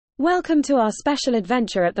Welcome to our special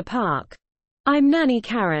adventure at the park. I'm Nanny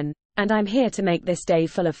Karen, and I'm here to make this day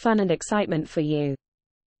full of fun and excitement for you.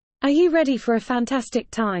 Are you ready for a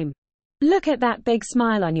fantastic time? Look at that big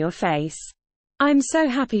smile on your face. I'm so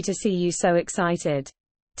happy to see you so excited.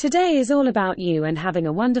 Today is all about you and having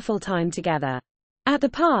a wonderful time together. At the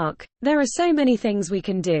park, there are so many things we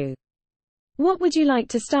can do. What would you like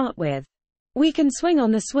to start with? We can swing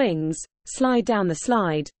on the swings, slide down the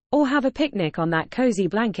slide, or have a picnic on that cozy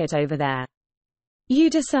blanket over there. You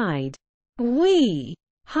decide.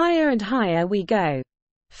 Higher and higher we go.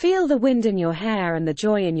 Feel the wind in your hair and the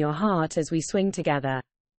joy in your heart as we swing together.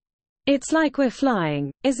 It's like we're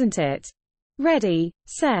flying, isn't it? Ready,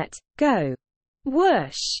 set, go.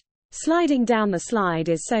 Whoosh! Sliding down the slide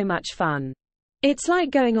is so much fun. It's like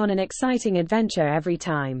going on an exciting adventure every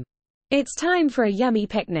time. It's time for a yummy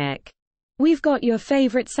picnic. We've got your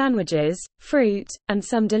favorite sandwiches, fruit, and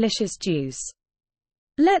some delicious juice.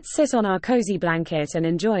 Let's sit on our cozy blanket and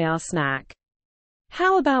enjoy our snack.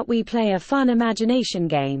 How about we play a fun imagination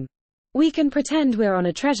game? We can pretend we're on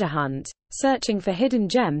a treasure hunt, searching for hidden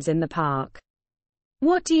gems in the park.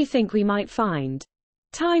 What do you think we might find?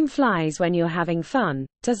 Time flies when you're having fun,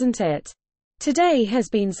 doesn't it? Today has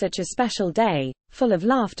been such a special day, full of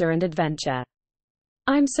laughter and adventure.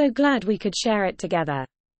 I'm so glad we could share it together.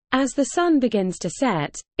 As the sun begins to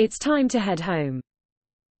set, it's time to head home.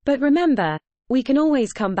 But remember, we can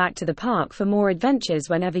always come back to the park for more adventures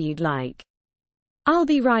whenever you'd like. I'll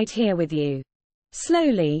be right here with you.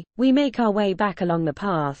 Slowly, we make our way back along the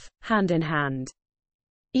path, hand in hand.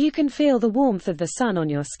 You can feel the warmth of the sun on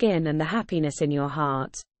your skin and the happiness in your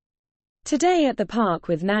heart. Today at the park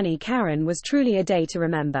with Nanny Karen was truly a day to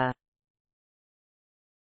remember.